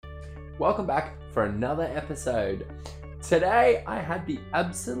Welcome back for another episode. Today I had the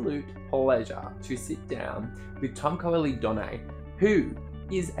absolute pleasure to sit down with Tom Coelli-Donaghy, who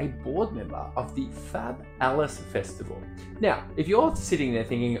is a board member of the FabAlice Festival. Now, if you're sitting there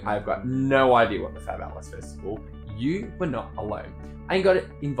thinking, I've got no idea what the FabAlice Festival, you were not alone. I got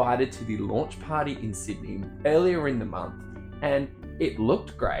invited to the launch party in Sydney earlier in the month, and it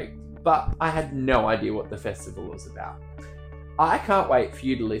looked great, but I had no idea what the festival was about. I can't wait for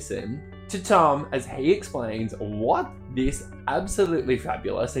you to listen to Tom as he explains what this absolutely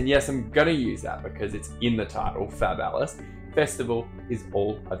fabulous, and yes, I'm going to use that because it's in the title, FabAlice Festival is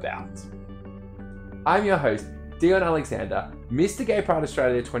all about. I'm your host, Dion Alexander, Mr. Gay Pride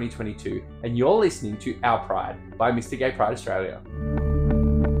Australia 2022, and you're listening to Our Pride by Mr. Gay Pride Australia.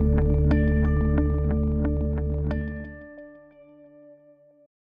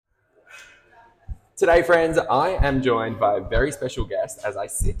 Today, friends, I am joined by a very special guest as I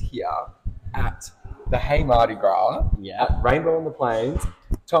sit here at the Hay Mardi Gras at Rainbow on the Plains.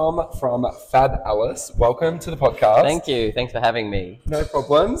 Tom from FabAlice, welcome to the podcast. Thank you. Thanks for having me. No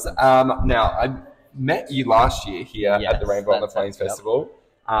problems. Now, I met you last year here at the Rainbow on the Plains Festival.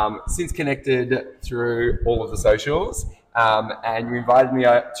 Since connected through all of the socials, and you invited me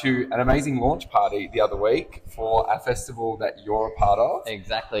to an amazing launch party the other week for a festival that you're a part of.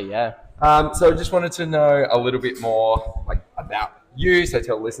 Exactly, yeah. So I just wanted to know a little bit more about you, so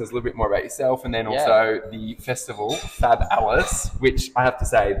tell listeners a little bit more about yourself, and then also the festival, FabAlice, which I have to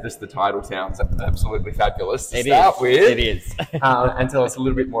say, just the title sounds absolutely fabulous to start with. It is. And tell us a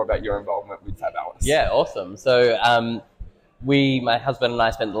little bit more about your involvement with FabAlice. Yeah, awesome. So my husband and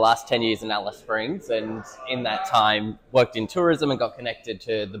I spent the last 10 years in Alice Springs, and in that time worked in tourism and got connected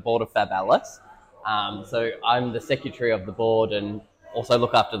to the board of FabAlice. So I'm the secretary of the board and also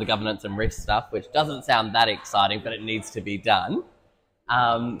look after the governance and risk stuff, which doesn't sound that exciting, but it needs to be done.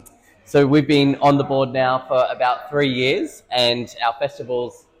 So we've been on the board now for about 3 years, and our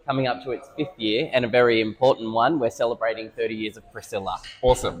festival's coming up to its 5th year, and a very important one. We're celebrating 30 years of Priscilla.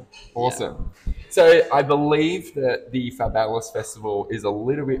 Awesome. Yeah. So I believe that the FabAlice Festival is a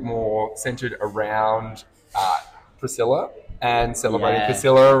little bit more centered around Priscilla and celebrating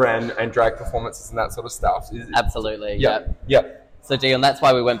Priscilla and drag performances and that sort of stuff. Absolutely. Yep. So, Dion, that's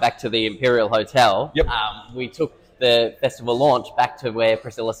why we went back to the Imperial Hotel. Yep. We took the festival launch back to where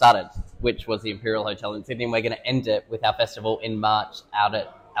Priscilla started, which was the Imperial Hotel in Sydney, and we're going to end it with our festival in March out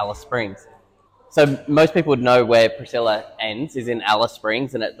at Alice Springs. So most people would know where Priscilla ends is in Alice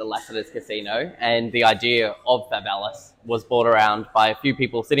Springs and at the Lassiter's Casino, and the idea of FabAlice was brought around by a few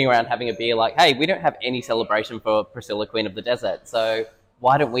people sitting around having a beer like, hey, we don't have any celebration for Priscilla, Queen of the Desert, so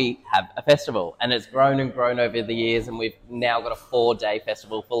why don't we have a festival? And it's grown and grown over the years, and we've now got a 4-day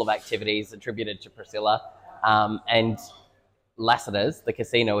festival full of activities attributed to Priscilla. And Lassiter's, the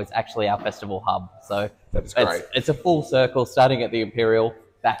casino, is actually our festival hub. So that's great. It's a full circle, starting at the Imperial,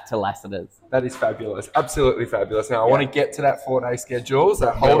 back to Lassiter's. That is fabulous. Absolutely fabulous. Now, I want to get to that 4-day schedule, so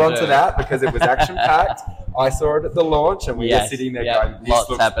hold on to that because it was action-packed. I saw it at the launch, and we were sitting there going,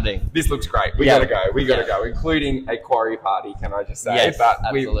 lots happening. This looks great. We got to go. We got to go, including a quarry party, can I just say? Yes, but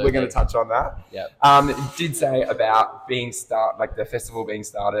absolutely. we're going to touch on that. Yep. It did say about the festival being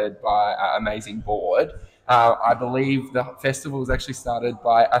started by an amazing board. I believe the festival was actually started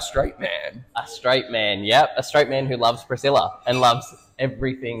by a straight man. A straight man, yep. A straight man who loves Priscilla and loves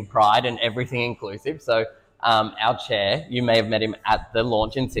everything Pride and everything inclusive. So our chair, you may have met him at the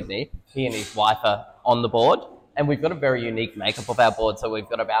launch in Sydney. He and his wife are on the board. And we've got a very unique makeup of our board. So we've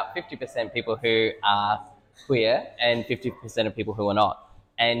got about 50% people who are queer and 50% of people who are not.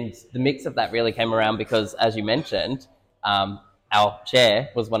 And the mix of that really came around because, as you mentioned, our chair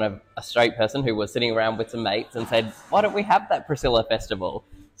was a straight person who was sitting around with some mates and said, why don't we have that Priscilla Festival?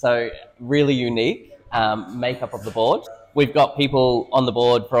 So really unique makeup of the board. We've got people on the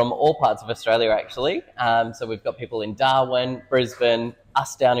board from all parts of Australia, actually. So we've got people in Darwin, Brisbane,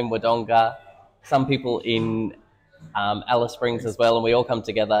 us down in Wodonga, some people in Alice Springs as well, and we all come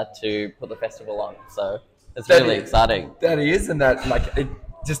together to put the festival on. So it's really exciting. That is, and that it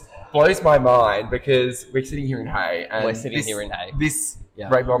just blows my mind because we're sitting here in Hay. And This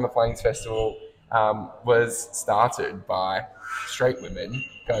Rainbow on the Plains Festival was started by straight women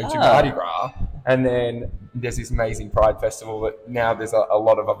going to Mardi Gras, and then there's this amazing Pride Festival that now there's a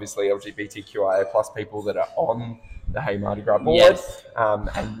lot of obviously LGBTQIA plus people that are on the Hay Mardi Gras board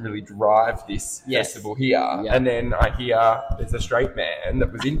and really drive this festival here. And then I hear there's a straight man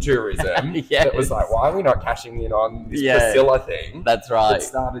that was in tourism that was like, why are we not cashing in on this Priscilla thing? That's right. That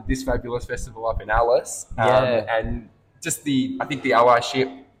started this fabulous festival up in Alice. And just I think the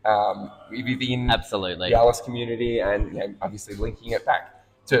allyship within absolutely the Alice community, and obviously linking it back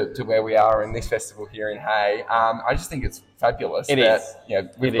to where we are in this festival here in Hay. I just think it's fabulous.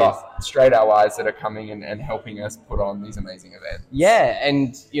 We've got straight allies that are coming and helping us put on these amazing events. Yeah,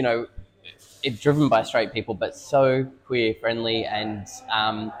 and it's driven by straight people, but so queer friendly, and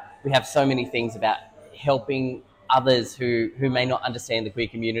we have so many things about helping others who may not understand the queer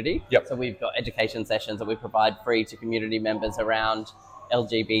community. Yep. So we've got education sessions that we provide free to community members around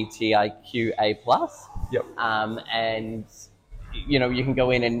LGBTIQA+. Yep. And you can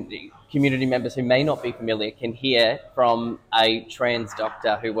go in and community members who may not be familiar can hear from a trans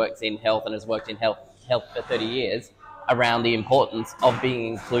doctor who works in health and has worked in health for 30 years around the importance of being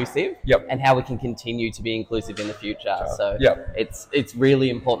inclusive. Yep. And how we can continue to be inclusive in the future. So yep. it's really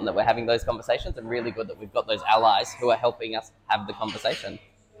important that we're having those conversations, and really good that we've got those allies who are helping us have the conversation.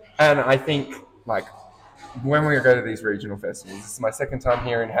 And I think, like, when we go to these regional festivals, this is my second time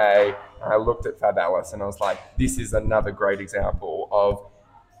here in Hay, and I looked at FabAlice and I was like, this is another great example of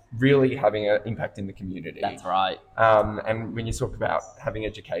really having an impact in the community. That's right. And when you talk about having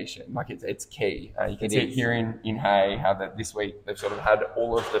education, like it's key. You can see it here in Hay, how that this week they've sort of had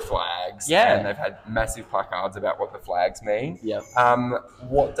all of the flags, and they've had massive placards about what the flags mean. Yep.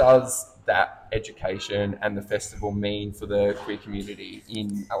 What does that education and the festival mean for the queer community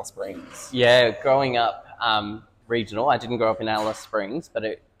in Alice Springs? Yeah, growing up regional, I didn't grow up in Alice Springs, but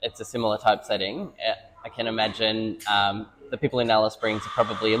it's a similar type setting. I can imagine the people in Alice Springs are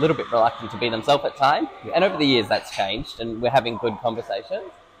probably a little bit reluctant to be themselves at times. Yeah. And over the years, that's changed, and we're having good conversations.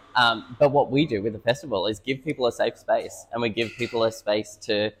 But what we do with the festival is give people a safe space, and we give people a space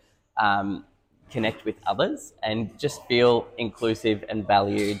to connect with others and just feel inclusive and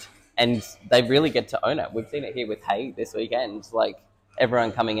valued. And they really get to own it. We've seen it here with Hay this weekend, like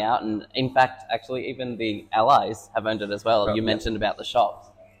everyone coming out. And in fact, actually, even the allies have owned it as well. You mentioned about the shops.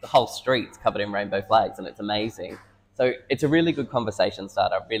 The whole street's covered in rainbow flags, and it's amazing. So it's a really good conversation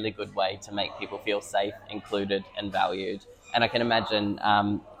starter, a really good way to make people feel safe, included, and valued. And I can imagine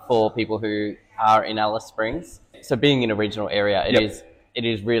for people who are in Alice Springs, so being in a regional area, it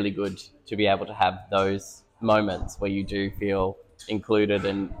is really good to be able to have those moments where you do feel included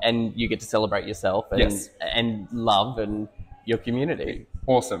and you get to celebrate yourself and love and your community.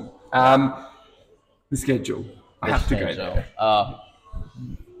 Awesome. The schedule. I have to go there.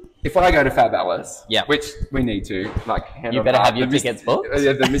 If I go to FabAlice, which we need to, like, you better have your tickets booked.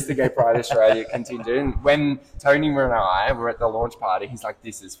 The Mr. Gay Pride Australia contingent. When Tony and I were at the launch party, he's like,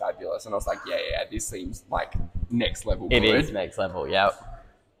 "This is fabulous," and I was like, "Yeah, this seems like next level." It is next level. Yeah.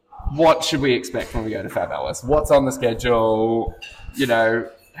 What should we expect when we go to FabAlice? What's on the schedule?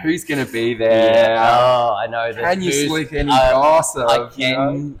 Who's going to be there? I know. Can you slip any gossip? I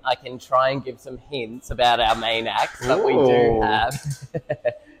can try and give some hints about our main acts that we do have.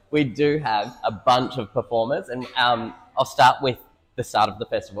 We do have a bunch of performers, and I'll start with the start of the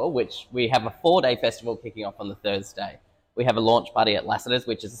festival, which we have a 4-day festival kicking off on the Thursday. We have a launch party at Lassiter's,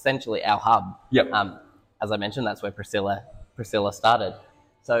 which is essentially our hub. Yep. As I mentioned, that's where Priscilla started.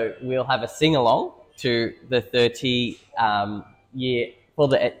 So we'll have a sing-along to the 30-year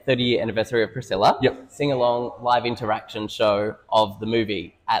anniversary of Priscilla. Yep. Sing-along live interaction show of the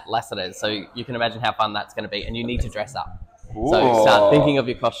movie at Lassiter's. So you can imagine how fun that's going to be, and you need to dress up. Ooh. So start thinking of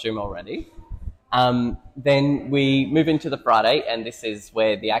your costume already. Then we move into the Friday, and this is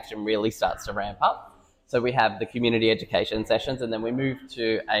where the action really starts to ramp up. So we have the community education sessions, and then we move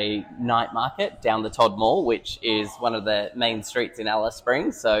to a night market down the Todd Mall, which is one of the main streets in Alice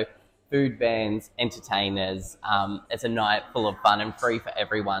Springs. So food bands, entertainers. It's a night full of fun and free for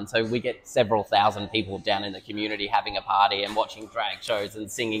everyone. So we get several thousand people down in the community having a party and watching drag shows and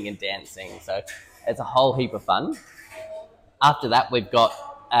singing and dancing. So it's a whole heap of fun. After that, we've got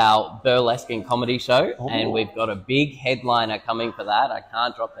our burlesque and comedy show, and we've got a big headliner coming for that. I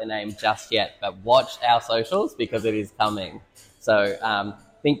can't drop their name just yet, but watch our socials because it is coming. So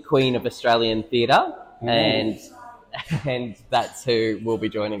think Queen of Australian Theatre, and that's who will be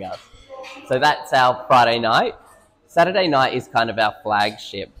joining us. So that's our Friday night. Saturday night is kind of our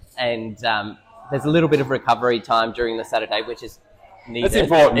flagship, and there's a little bit of recovery time during the Saturday, which is needed. It's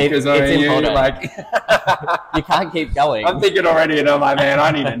important because it's important. You can't keep going. I'm thinking already, and I'm like, man,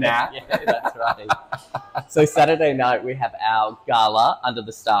 I need a nap. Yeah, that's right. So Saturday night we have our gala under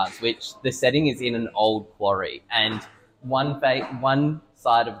the stars, which the setting is in an old quarry, and one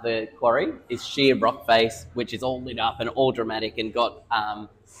side of the quarry is sheer rock face, which is all lit up and all dramatic and got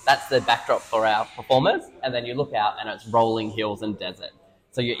that's the backdrop for our performers. And then you look out and it's rolling hills and desert.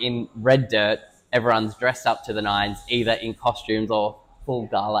 So you're in red dirt. Everyone's dressed up to the nines, either in costumes or full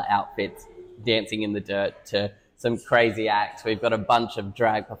gala outfits, dancing in the dirt to some crazy acts. We've got a bunch of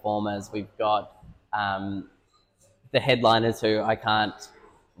drag performers. We've got the headliners who I can't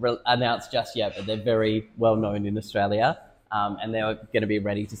announced just yet, but they're very well known in Australia, and they're going to be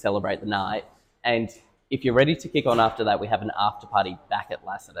ready to celebrate the night. And if you're ready to kick on after that, we have an after party back at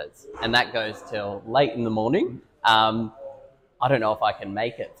Lassiter's, and that goes till late in the morning. I don't know if I can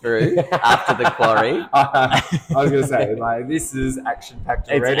make it through after the quarry. I was going to say, like, this is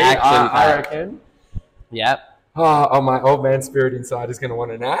action-packed already. I reckon. Yep. Oh, my old man spirit inside is going to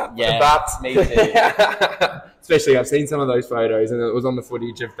want a nap. Yeah, but me too. Especially, I've seen some of those photos, and it was on the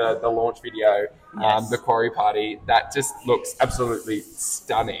footage of the launch video, Yes. the quarry party. That just looks absolutely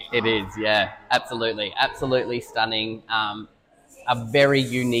stunning. It is, yeah, absolutely. Absolutely stunning. A very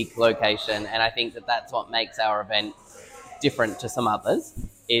unique location, and I think that that's what makes our event different to some others,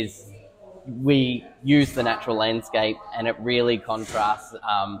 is we use the natural landscape, and it really contrasts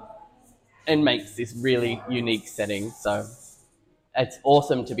and makes this really unique setting. So it's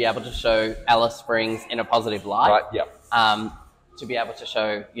awesome to be able to show Alice Springs in a positive light. Right, yep. To be able to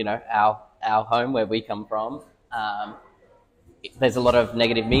show, you know, our home, where we come from. There's a lot of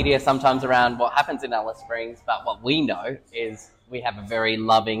negative media sometimes around what happens in Alice Springs, but what we know is we have a very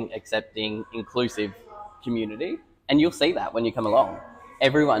loving, accepting, inclusive community. And you'll see that when you come along.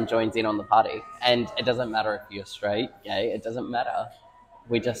 Everyone joins in on the party. And it doesn't matter if you're straight, gay, it doesn't matter.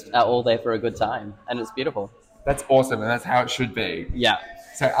 We just are all there for a good time. And it's beautiful. That's awesome, and that's how it should be. Yeah.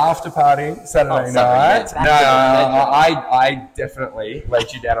 So after party, Saturday night. Yes, I definitely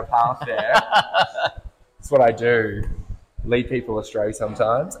led you down a path there. That's what I do. Lead people astray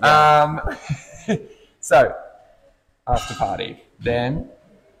sometimes. Yeah. So, after party. Then,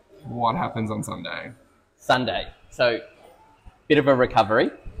 what happens on Sunday? Sunday. So, bit of a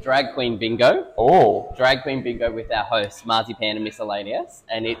recovery. Drag Queen Bingo. Oh. Drag Queen Bingo with our hosts, Marzipan and Miscellaneous.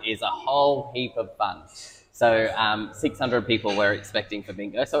 And it is a whole heap of fun. So 600 people we're expecting for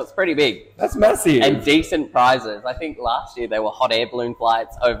bingo. So it's pretty big. That's massive. And decent prizes. I think last year there were hot air balloon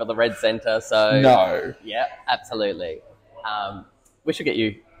flights over the Red Centre. So no. Yeah, absolutely. We should get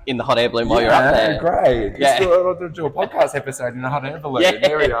you in the hot air balloon while you're up there. Great. Yeah. Let's do a podcast episode in a hot air balloon. Yeah.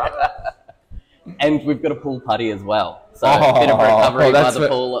 There we are. And we've got a pool party as well. So a bit of a recovery by the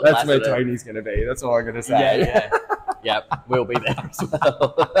pool at That's Lassiter. where Tony's going to be. That's all I'm going to say. Yeah. Yep, we'll be there as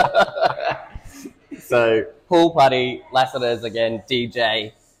well. So pool party, Lassiter's again,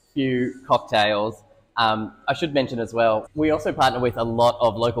 DJ, few cocktails. I should mention as well, we also partner with a lot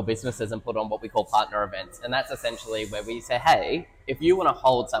of local businesses and put on what we call partner events. And that's essentially where we say, hey, if you want to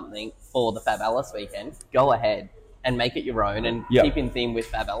hold something for the FabAlice weekend, go ahead and make it your own and keep in theme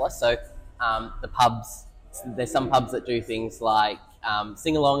with FabAlice. So the pubs, there's some pubs that do things like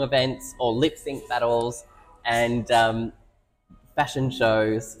sing-along events or lip-sync battles and fashion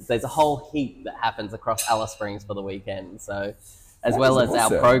shows. There's a whole heap that happens across Alice Springs for the weekend. So as well as our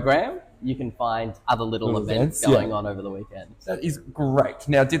program, you can find other little events going on over the weekend. That is great.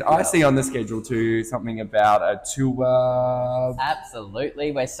 Now, did I see on the schedule too something about a tour?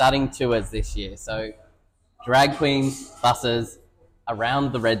 Absolutely. We're starting tours this year. So drag queens, buses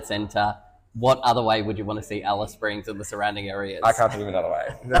around the Red Centre. What other way would you want to see Alice Springs and the surrounding areas? I can't think of another way.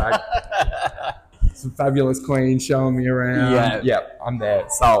 No. Some fabulous queens showing me around. Yeah, I'm there.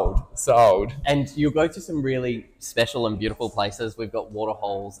 Sold. And you'll go to some really special and beautiful places. We've got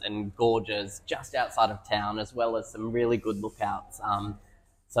waterholes and gorges just outside of town, as well as some really good lookouts.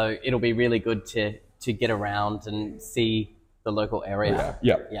 So it'll be really good to get around and see the local area.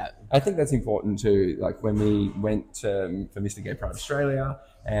 Yeah. I think that's important too. Like when we went for Mr. Gay Pride Australia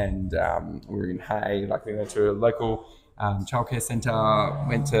and we were in Hay, like we went to a local childcare centre,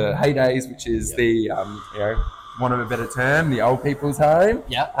 went to Hay Days, which is the, want of a better term, the old people's home.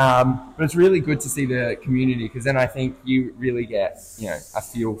 But it's really good to see the community, because then I think you really get, a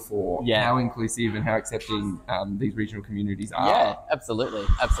feel for how inclusive and how accepting these regional communities are. Yeah, absolutely.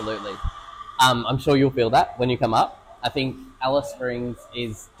 I'm sure you'll feel that when you come up. I think Alice Springs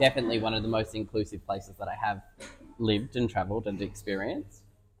is definitely one of the most inclusive places that I have lived and travelled and experienced.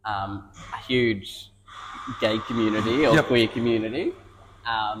 A huge gay community or queer community,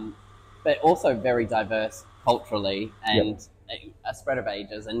 but also very diverse culturally and a spread of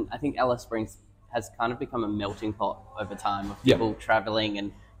ages. And I think Alice Springs has kind of become a melting pot over time of people travelling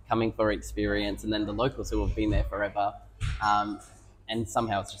and coming for experience, and then the locals who have been there forever. And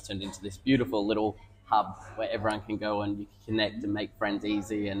somehow it's just turned into this beautiful little hub where everyone can go and you can connect and make friends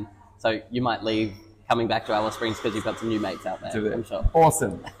easy. And so you might leave coming back to Alice Springs because you've got some new mates out there, I'm sure.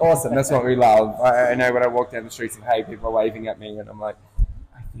 Awesome. That's what we love. I know when I walk down the streets of Hay, people are waving at me and I'm like,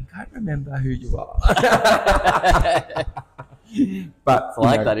 I think I remember who you are. But it's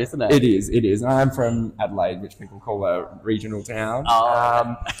like that, isn't it? It is. I'm from Adelaide, which people call a regional town.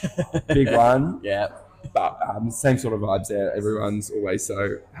 Oh. Big one. Yeah. But same sort of vibes there. Everyone's always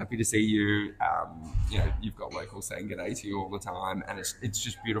so happy to see you. You've got locals saying g'day to you all the time, and it's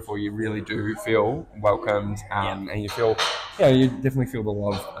just beautiful. You really do feel welcomed, and you feel, you definitely feel the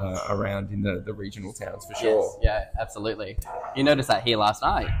love around in the regional towns for sure. Yes, yeah, absolutely. You noticed that here last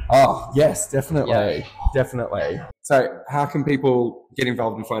night. Oh, yes, definitely. Definitely. So how can people get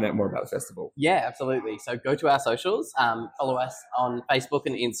involved and find out more about the festival? Yeah, absolutely. So go to our socials, follow us on Facebook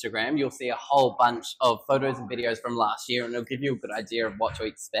and Instagram. You'll see a whole bunch of photos and videos from last year, and it'll give you a good idea of what to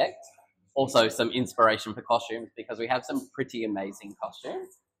expect. Also, some inspiration for costumes, because we have some pretty amazing costumes.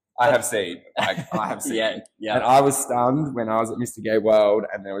 I have seen. Yeah. And I was stunned when I was at Mr. Gay World,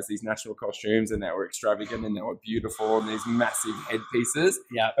 and there was these national costumes, and they were extravagant and they were beautiful, and these massive headpieces.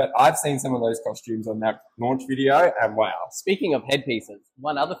 Yeah. But I've seen some of those costumes on that launch video, and wow. Speaking of headpieces,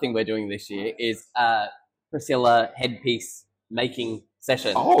 one other thing we're doing this year is Priscilla headpiece making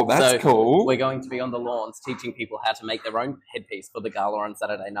session. Oh, that's cool. We're going to be on the lawns teaching people how to make their own headpiece for the gala on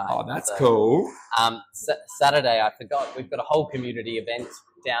Saturday night. Oh, that's cool. Saturday, I forgot, we've got a whole community event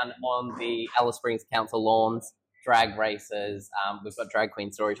down on the Alice Springs Council lawns, drag races. We've got drag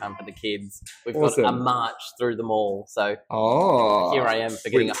queen story time for the kids. We've got a march through the mall. So here I am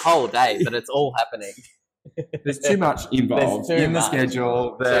forgetting a whole day, but it's all happening. There's too much involved in the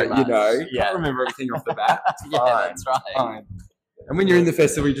schedule that, can't remember everything off the bat. That's right. Fine. And when you're in the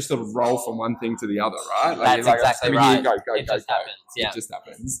festival, you just sort of roll from one thing to the other, right? That's exactly right. Go. It just happens. Yeah. It just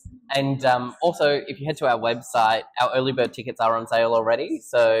happens. And also, if you head to our website, our early bird tickets are on sale already.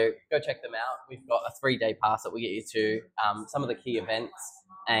 So go check them out. We've got a 3-day pass that we get you to some of the key events,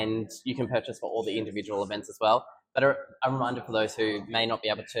 and you can purchase for all the individual events as well. But a reminder for those who may not be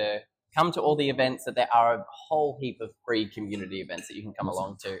able to come to all the events, that there are a whole heap of free community events that you can come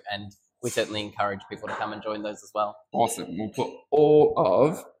along to, and we certainly encourage people to come and join those as well. Awesome. We'll put all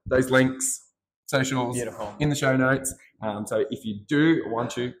of those links, socials, in the show notes. So if you do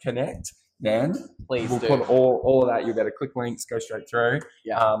want to connect, then we'll put all of that. You'll be able to click links, go straight through.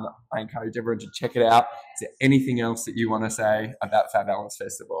 Yeah. I encourage everyone to check it out. Is there anything else that you want to say about FabAlice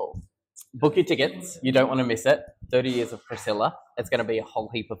Festival? Book your tickets. You don't want to miss it. 30 years of Priscilla. It's going to be a whole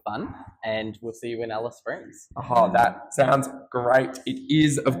heap of fun, and we'll see you in Alice Springs. Oh, that sounds great. It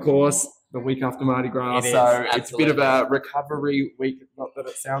is, of course, the week after Mardi Gras, it's a bit of a recovery week. Not that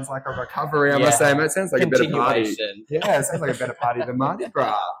it sounds like a recovery, I must say. It sounds like a better party. Yeah, it sounds like a better party than Mardi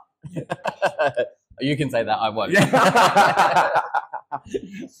Gras. You can say that, I won't.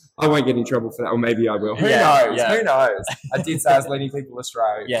 I won't get in trouble for that, or maybe I will. Who knows? Yeah. Who knows? I did say I was leading people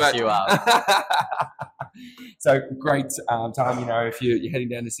astray. Yes, you are. So great time, if you're heading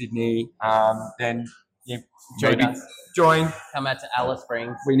down to Sydney, then join. Come out to Alice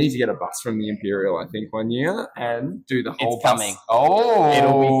Springs. We need to get a bus from the Imperial, I think, one year, and do the whole bus. Coming. Oh,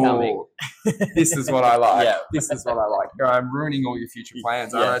 it'll be coming. This is what I like. This is what I like. I'm ruining all your future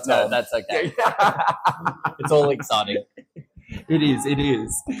plans. No, that's okay. It's all exciting. It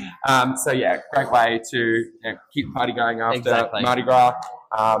is. Great way to keep the party going after Mardi Gras.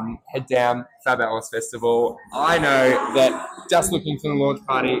 Head down FabAlice Festival. I know that just looking for the launch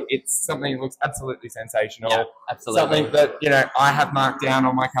party, it's something that looks absolutely sensational. Yeah, absolutely. Something that I have marked down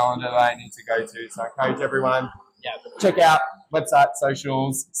on my calendar that I need to go to. So I encourage everyone, check out website,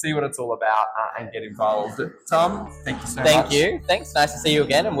 socials, see what it's all about, and get involved. Tom, thank you so much. Thank you. Thanks. Nice to see you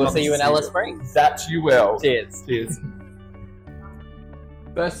again, and we'll see you in Alice Springs. That you will. Cheers.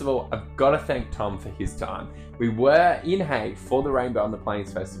 First of all, I've got to thank Tom for his time. We were in Hay for the Rainbow on the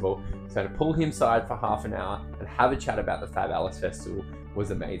Plains Festival, so to pull him aside for half an hour and have a chat about the FabAlice Festival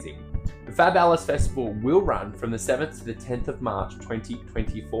was amazing. The FabAlice Festival will run from the 7th to the 10th of March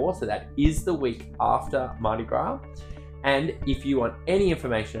 2024, so that is the week after Mardi Gras. And if you want any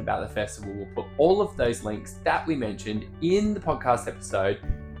information about the festival, we'll put all of those links that we mentioned in the podcast episode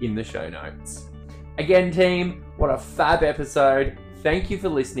in the show notes. Again, team, what a fab episode. Thank you for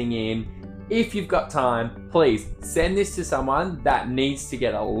listening in. If you've got time, please send this to someone that needs to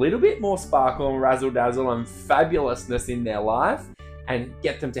get a little bit more sparkle and razzle dazzle and fabulousness in their life, and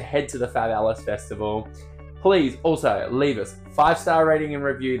get them to head to the FabAlice Festival. Please also leave us a 5-star rating and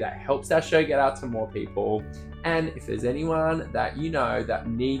review. That helps our show get out to more people. And if there's anyone that you know that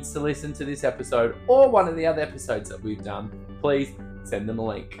needs to listen to this episode or one of the other episodes that we've done, please send them a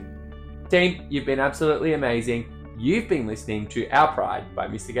link. Team, you've been absolutely amazing. You've been listening to Our Pride by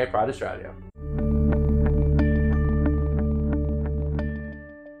Mr. Gay Pride Australia.